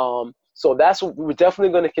 So that's what we're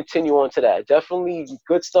definitely going to continue on to that. Definitely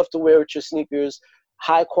good stuff to wear with your sneakers,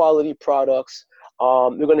 high quality products.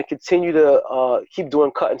 We're going to continue to keep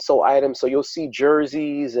doing cut and sew items. So you'll see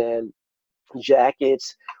jerseys and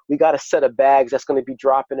jackets. We got a set of bags that's going to be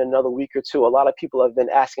dropping in another week or two. A lot of people have been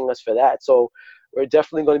asking us for that. So we're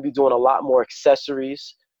definitely going to be doing a lot more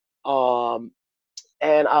accessories. Yeah,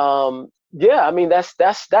 I mean, that's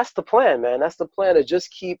the plan, man. That's the plan, to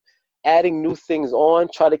just keep adding new things on,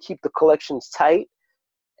 try to keep the collections tight,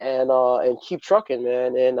 and keep trucking,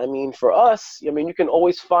 man. And I mean, for us, you can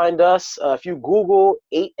always find us if you Google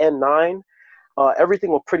 8 and 9, everything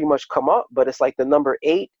will pretty much come up, but it's like the number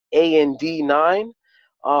 8 AND9.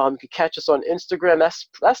 You can catch us on Instagram. That's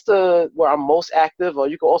where I'm most active.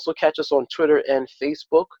 You can also catch us on Twitter and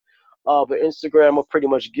Facebook. But Instagram will pretty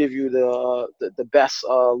much give you the best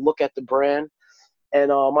look at the brand. And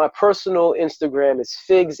my personal Instagram is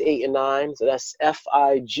Figs8and9. So that's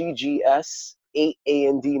FIGGS 8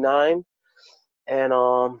 AND9. And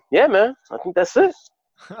yeah, man, I think that's it.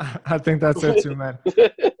 I think that's it too, man.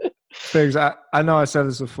 Figs, I know I said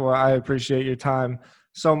this before. I appreciate your time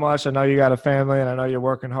so much. I know you got a family, and I know you're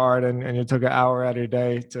working hard, and you took an hour out of your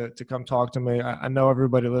day to come talk to me. I know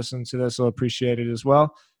everybody listening to this will appreciate it as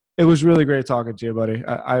well. It was really great talking to you, buddy.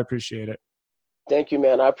 I appreciate it. Thank you,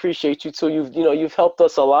 man. I appreciate you too. You've helped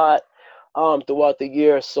us a lot throughout the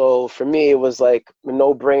year. So for me, it was like a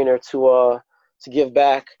no-brainer to give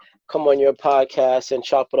back, come on your podcast and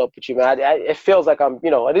chop it up with you, man. It feels like I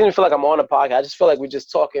didn't feel like I'm on a podcast. I just feel like we're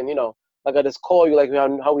just talking, like I just call you like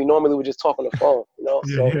how we normally would just talk on the phone,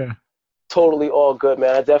 Yeah. Totally all good,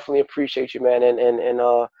 man. I definitely appreciate you, man. And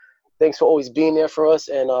thanks for always being there for us.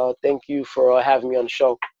 And thank you for having me on the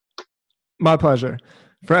show. My pleasure.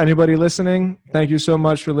 For anybody listening, thank you so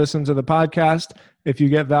much for listening to the podcast. If you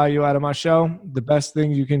get value out of my show, the best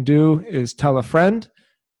thing you can do is tell a friend.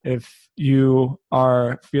 If you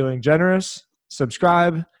are feeling generous,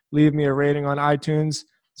 subscribe, leave me a rating on iTunes.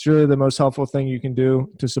 It's really the most helpful thing you can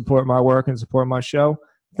do to support my work and support my show.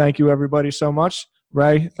 Thank you, everybody, so much.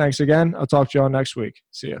 Ray, thanks again. I'll talk to you all next week.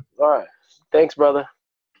 See you. All right. Thanks, brother.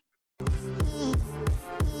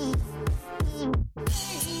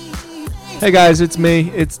 Hey guys, it's me.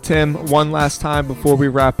 It's Tim. One last time before we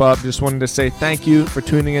wrap up, just wanted to say thank you for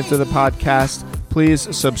tuning into the podcast.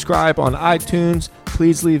 Please subscribe on iTunes.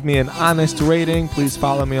 Please leave me an honest rating. Please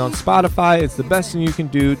follow me on Spotify. It's the best thing you can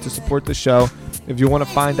do to support the show. If you want to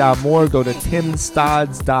find out more, go to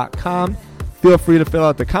timstods.com. Feel free to fill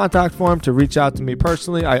out the contact form to reach out to me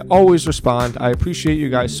personally. I always respond. I appreciate you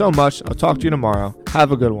guys so much. I'll talk to you tomorrow.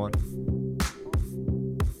 Have a good one.